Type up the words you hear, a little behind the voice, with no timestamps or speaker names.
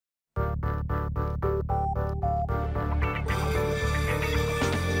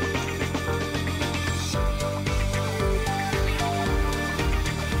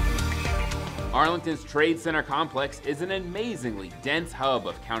Arlington's Trade Center complex is an amazingly dense hub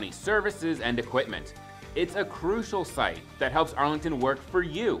of county services and equipment. It's a crucial site that helps Arlington work for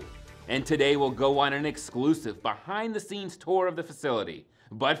you. And today we'll go on an exclusive behind-the-scenes tour of the facility.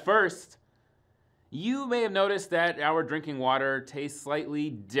 But first, you may have noticed that our drinking water tastes slightly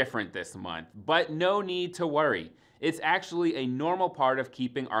different this month, but no need to worry. It's actually a normal part of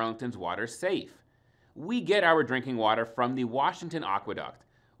keeping Arlington's water safe. We get our drinking water from the Washington Aqueduct,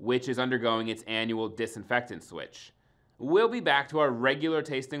 which is undergoing its annual disinfectant switch. We'll be back to our regular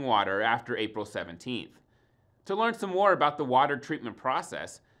tasting water after April 17th. To learn some more about the water treatment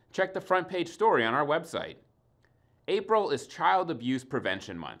process, check the front page story on our website. April is Child Abuse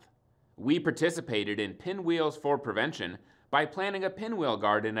Prevention Month. We participated in Pinwheels for Prevention by planting a pinwheel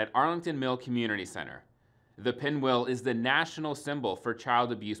garden at Arlington Mill Community Center. The pinwheel is the national symbol for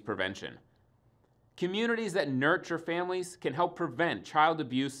child abuse prevention. Communities that nurture families can help prevent child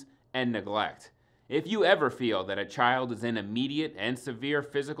abuse and neglect. If you ever feel that a child is in immediate and severe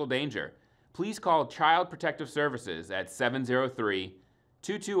physical danger, please call Child Protective Services at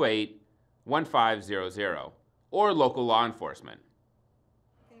 703-228-1500 or local law enforcement.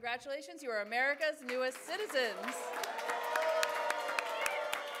 Congratulations, you are America's newest citizens.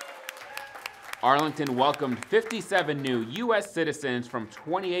 Arlington welcomed 57 new U.S. citizens from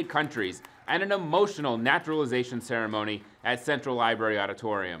 28 countries at an emotional naturalization ceremony at Central Library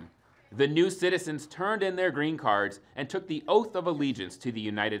Auditorium. The new citizens turned in their green cards and took the oath of allegiance to the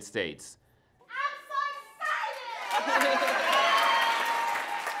United States. I'm so excited!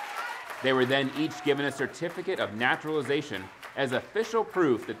 They were then each given a certificate of naturalization as official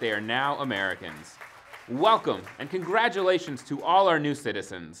proof that they are now Americans. Welcome and congratulations to all our new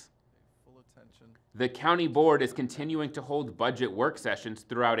citizens. The county board is continuing to hold budget work sessions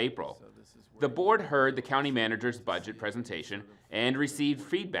throughout April. The board heard the county manager's budget presentation and received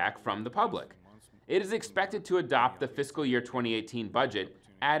feedback from the public. It is expected to adopt the fiscal year 2018 budget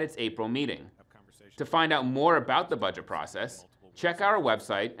at its April meeting. To find out more about the budget process, check our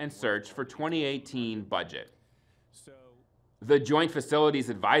website and search for 2018 budget. The Joint Facilities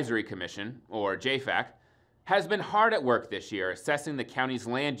Advisory Commission, or JFAC, has been hard at work this year assessing the county's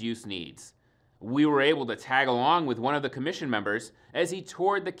land use needs. We were able to tag along with one of the commission members as he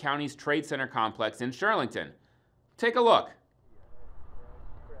toured the county's Trade Center complex in Shirlington. Take a look.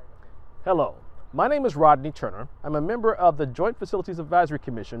 Hello, my name is Rodney Turner. I'm a member of the Joint Facilities Advisory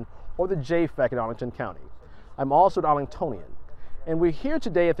Commission, or the JFAC in Arlington County. I'm also an Arlingtonian, and we're here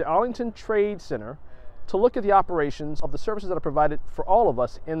today at the Arlington Trade Center to look at the operations of the services that are provided for all of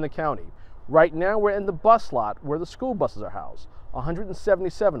us in the county. Right now we're in the bus lot where the school buses are housed,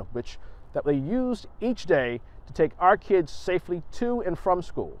 177 of which that they use each day to take our kids safely to and from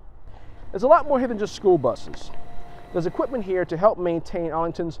school. There's a lot more here than just school buses. There's equipment here to help maintain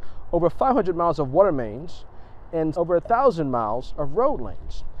Arlington's over 500 miles of water mains and over 1,000 miles of road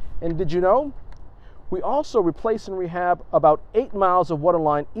lanes. And did you know? We also replace and rehab about 8 miles of water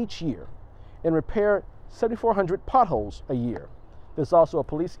line each year and repair 7,400 potholes a year. There's also a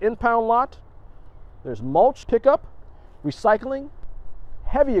police impound lot, there's mulch pickup, recycling,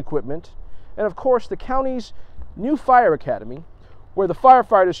 heavy equipment, and of course the county's new fire academy where the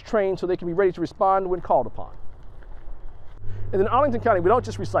firefighters train so they can be ready to respond when called upon. And in Arlington County, we don't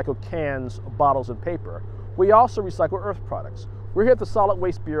just recycle cans, bottles, and paper. We also recycle earth products. We're here at the Solid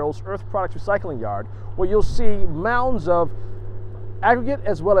Waste Bureau's Earth Products Recycling Yard, where you'll see mounds of aggregate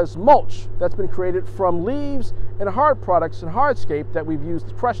as well as mulch that's been created from leaves and hard products and hardscape that we've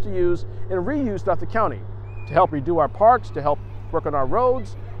used, crushed to use, and reused throughout the county to help redo our parks, to help work on our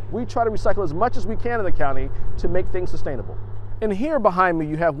roads. We try to recycle as much as we can in the county to make things sustainable. And here behind me,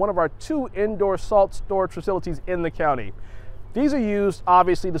 you have one of our 2 indoor salt storage facilities in the county. These are used,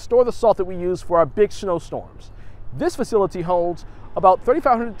 obviously, to store the salt that we use for our big snowstorms. This facility holds about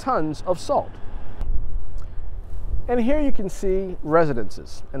 3,500 tons of salt. And here you can see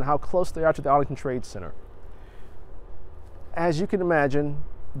residences and how close they are to the Arlington Trade Center. As you can imagine,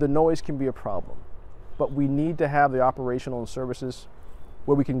 the noise can be a problem, but we need to have the operational and services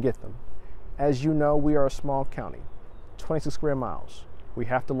where we can get them. As you know, we are a small county, 26 square miles. We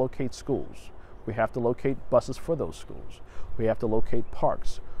have to locate schools. We have to locate buses for those schools. We have to locate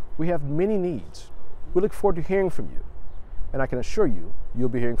parks. We have many needs. We look forward to hearing from you, and I can assure you, you'll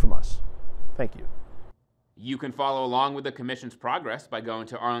be hearing from us. Thank you. You can follow along with the Commission's progress by going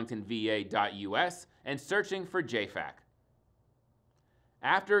to arlingtonva.us and searching for JFAC.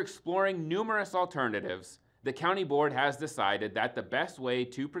 After exploring numerous alternatives, the County Board has decided that the best way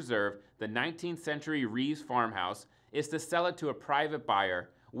to preserve the 19th century Reeves farmhouse is to sell it to a private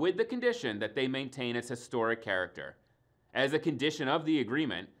buyer with the condition that they maintain its historic character. As a condition of the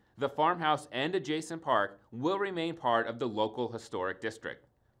agreement, the farmhouse and adjacent park will remain part of the local historic district.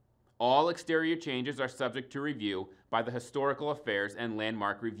 All exterior changes are subject to review by the Historical Affairs and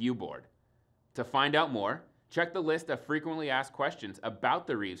Landmark Review Board. To find out more, check the list of frequently asked questions about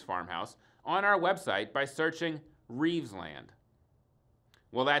the Reeves farmhouse on our website by searching Reevesland.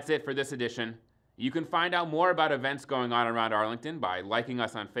 Well, that's it for this edition. You can find out more about events going on around Arlington by liking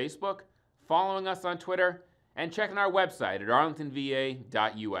us on Facebook, following us on Twitter, and checking our website at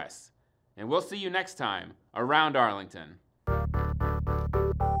arlingtonva.us. And we'll see you next time around Arlington.